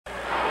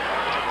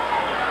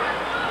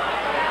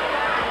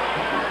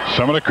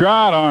Some of the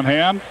crowd on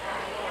hand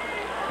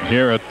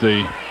here at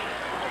the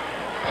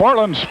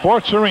Portland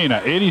Sports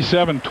Arena,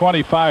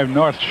 8725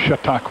 North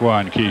Chautauqua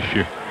in case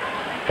you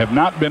have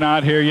not been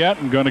out here yet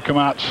and going to come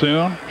out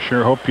soon.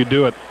 Sure hope you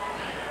do it.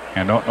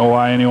 And don't know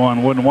why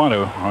anyone wouldn't want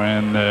to.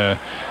 And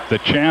the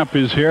champ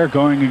is here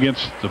going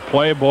against the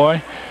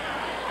Playboy.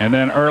 And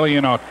then early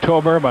in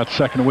October, about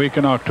second week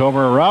in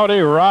October,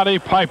 Roddy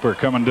Piper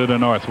coming to the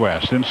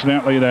Northwest.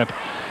 Incidentally, that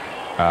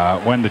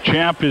when the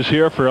champ is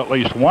here for at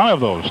least one of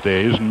those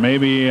days, and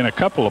maybe in a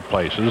couple of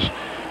places,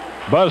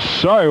 Buzz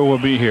Sawyer will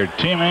be here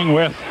teaming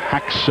with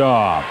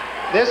Hacksaw.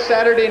 This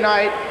Saturday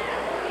night,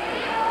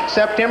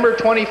 September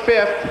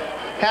 25th,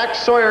 Hack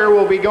Sawyer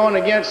will be going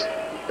against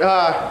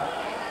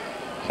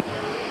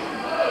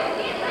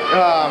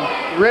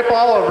Rip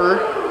Oliver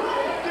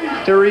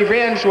to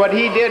revenge what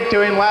he did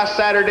to him last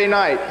Saturday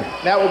night.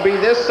 That will be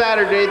this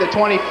Saturday, the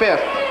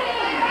 25th.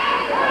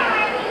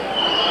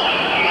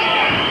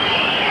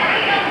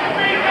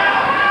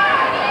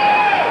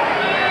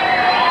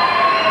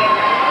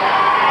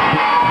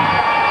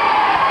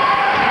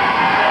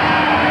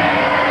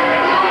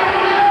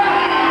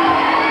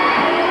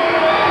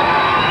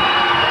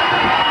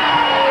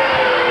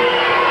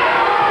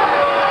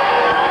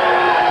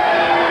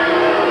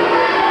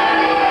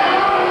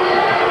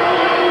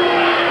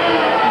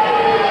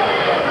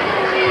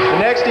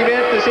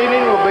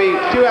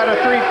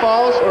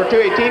 Or to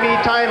a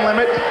TV time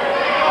limit.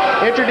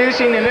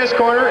 Introducing in this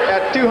corner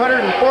at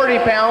 240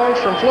 pounds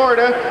from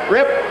Florida,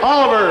 Rip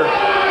Oliver.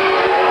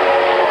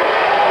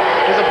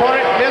 His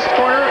opponent in this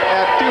corner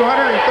at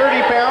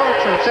 230 pounds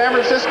from San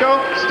Francisco,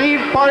 Steve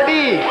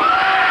Pardee.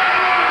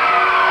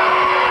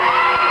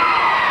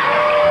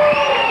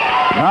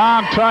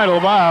 Non-title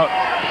bout.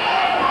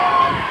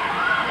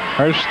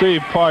 There's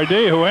Steve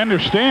Pardee, who I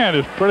understand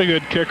is a pretty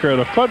good kicker of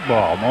the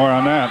football. More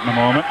on that in a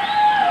moment.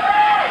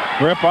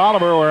 Rip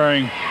Oliver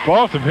wearing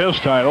both of his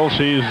titles.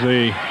 He's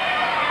the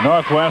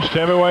Northwest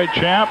Heavyweight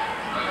Champ,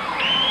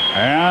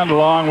 and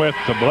along with,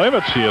 I believe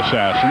it's the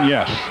Assassin,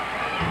 yes.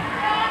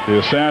 The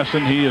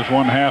Assassin, he is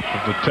one half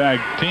of the tag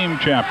team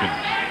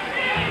champions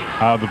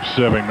of the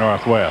Pacific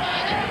Northwest.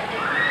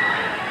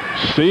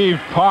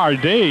 Steve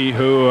Pardee,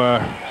 who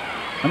I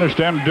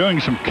understand doing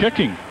some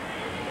kicking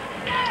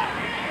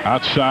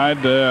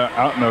outside,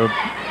 out in the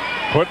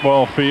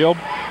football field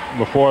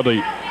before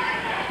the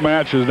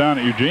matches down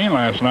at Eugene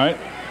last night.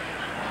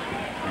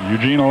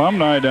 Eugene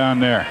alumni down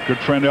there. Good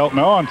friend Elton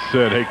Owens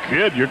said, "Hey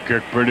kid, you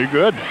kick pretty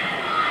good."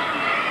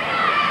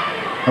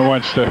 He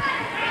wants to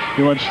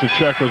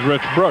check with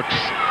Rich Brooks,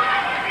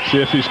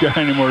 see if he's got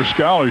any more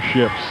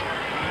scholarships.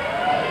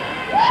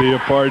 See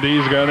if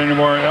Pardee's got any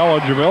more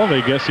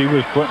eligibility. Guess he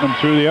was putting them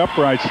through the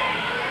uprights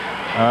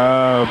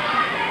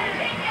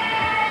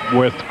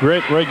with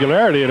great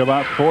regularity at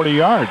about 40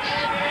 yards.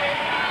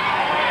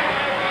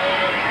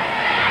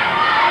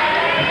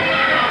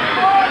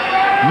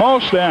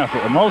 Most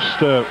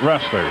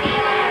wrestlers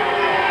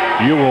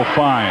you will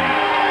find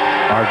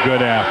are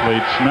good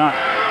athletes,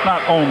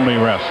 not only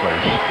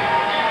wrestlers.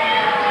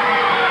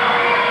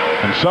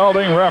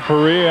 Consulting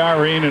referee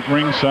Irene at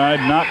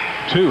ringside, not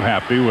too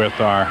happy with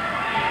our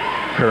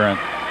current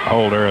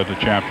holder of the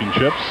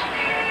championships,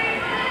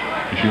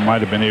 as you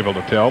might have been able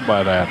to tell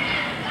by that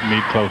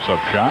neat close-up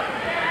shot.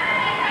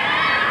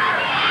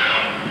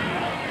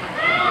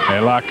 They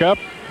lock up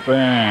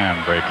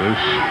and break loose.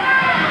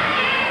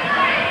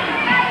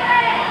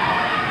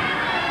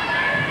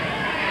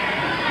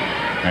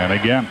 And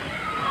again,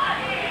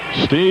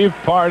 Steve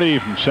Pardee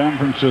from San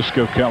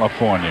Francisco,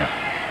 California.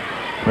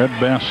 Red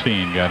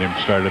Bastine got him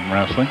started in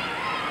wrestling.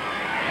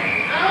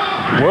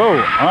 Whoa,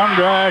 arm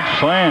drag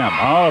slam.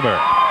 Oliver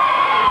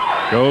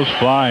goes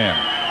flying.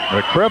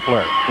 The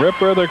Crippler,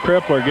 Ripper the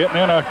Crippler, getting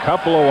in a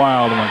couple of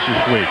wild ones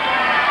this week.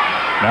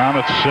 Down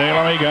at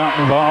Salem, he got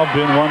involved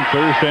in one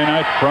Thursday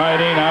night.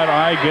 Friday night,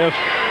 I guess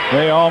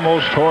they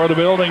almost tore the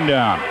building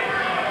down.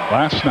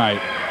 Last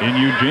night in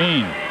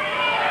Eugene.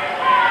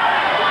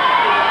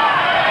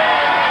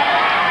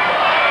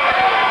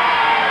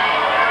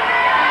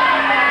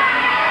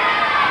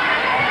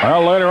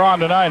 Well, later on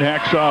tonight,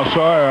 Hacksaw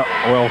Sawyer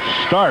will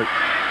start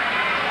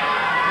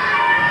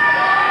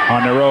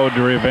on the road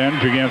to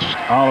revenge against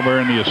Oliver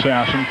and the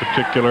Assassin,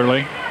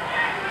 particularly.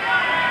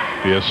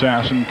 The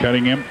Assassin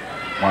cutting him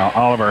while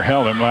Oliver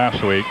held him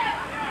last week.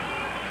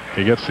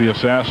 He gets the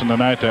Assassin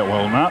tonight. That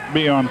will not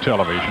be on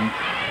television.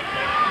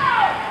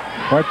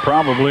 Quite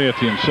probably at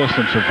the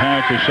insistence of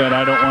Hack, who said,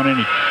 "I don't want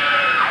any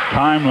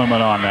time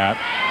limit on that."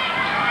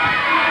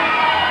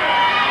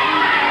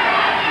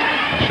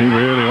 She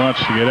really wants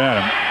to get at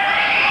him.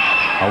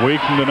 A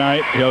week from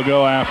tonight, he'll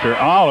go after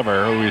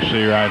Oliver, who we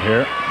see right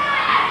here.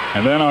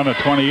 And then on the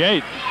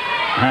 28th,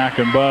 Hack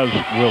and Buzz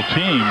will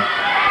team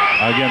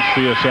against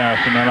the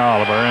Assassin and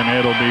Oliver, and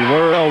it'll be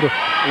World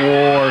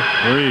War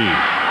III.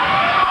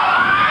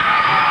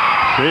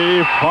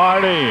 Steve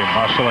Pardee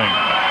muscling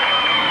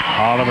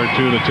Oliver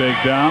to the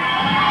takedown.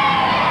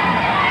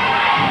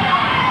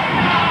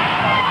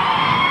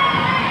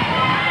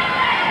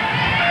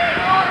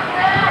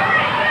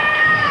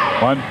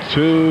 1,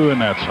 2,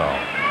 and that's all.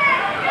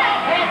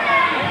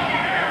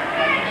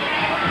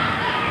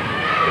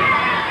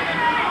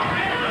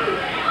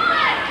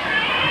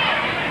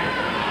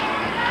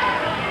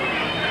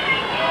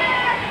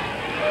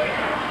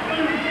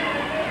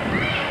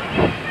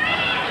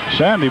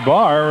 Sandy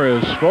Barr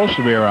is supposed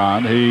to be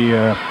around. He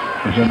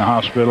was in the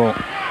hospital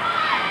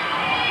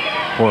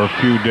for a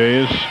few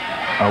days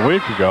a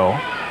week ago,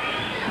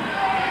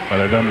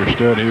 but I'd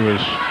understood he was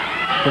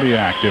pretty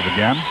active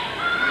again.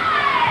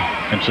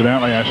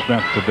 Incidentally, I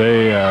spent the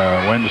day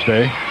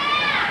Wednesday,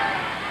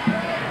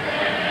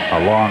 a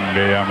long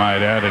day I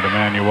might add, at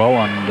Emmanuel,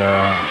 and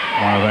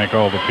want to thank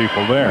all the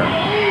people there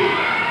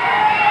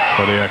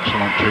for the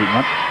excellent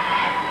treatment.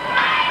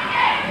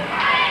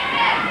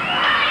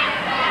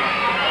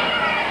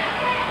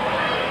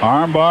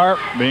 Armbar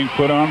being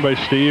put on by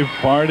Steve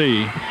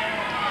Pardee.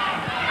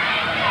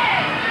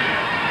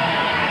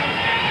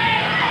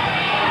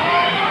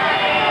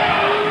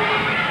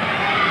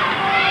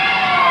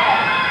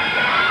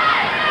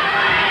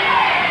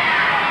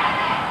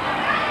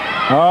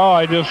 Oh,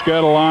 I just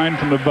got a line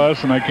from the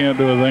bus and I can't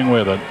do a thing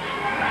with it.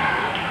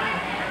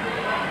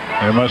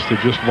 They must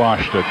have just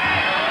washed it.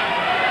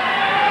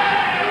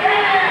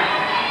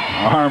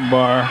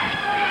 Armbar.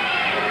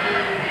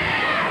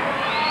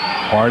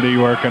 Pardee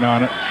working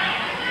on it.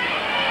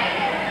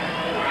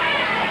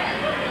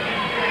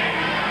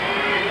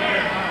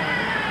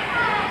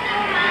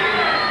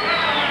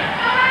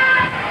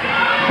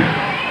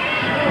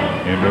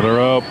 Into the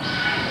ropes.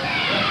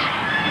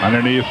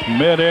 Underneath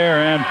midair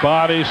and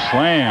body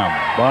slam.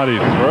 Body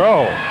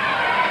throw.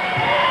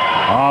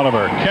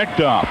 Oliver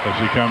kicked off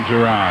as he comes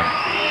around.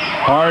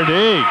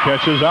 Pardee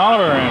catches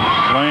Oliver and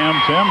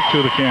slams him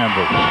to the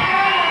canvas.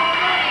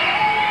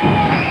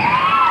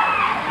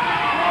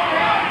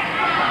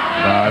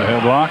 Side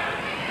headlock.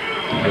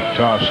 Good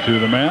toss to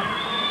the mat.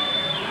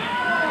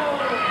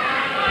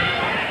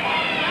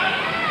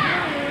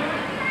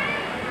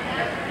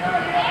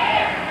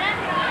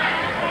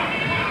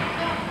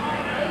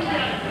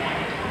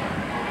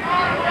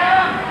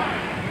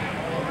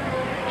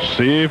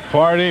 Steve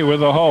Pardee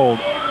with a hold.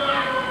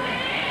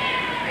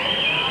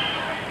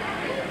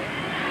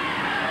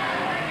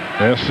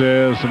 This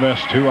is the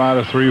best 2 out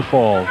of 3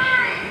 falls.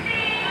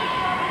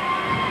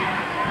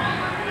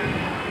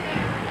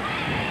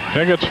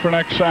 Tickets for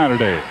next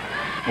Saturday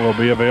will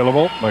be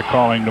available by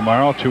calling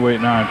tomorrow,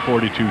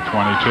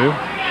 289-4222.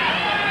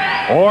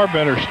 Or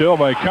better still,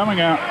 by coming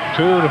out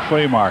to the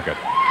flea market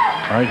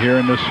right here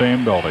in this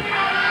same building.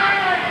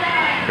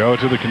 Go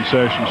to the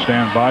concession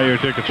stand, buy your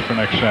tickets for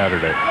next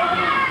Saturday.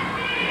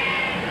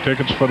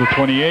 Tickets for the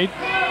 28th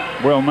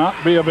will not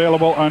be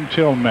available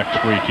until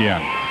next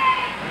weekend.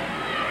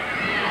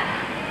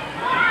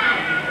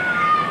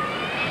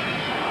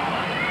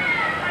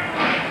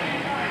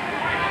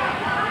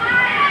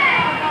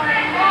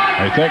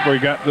 I think we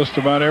got just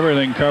about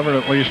everything covered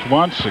at least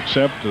once,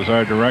 except, as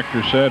our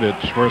director said,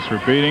 it's worth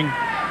repeating.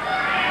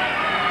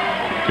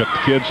 Get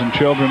the kids and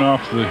children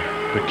off the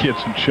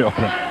kids and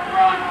children.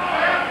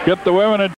 Get the women and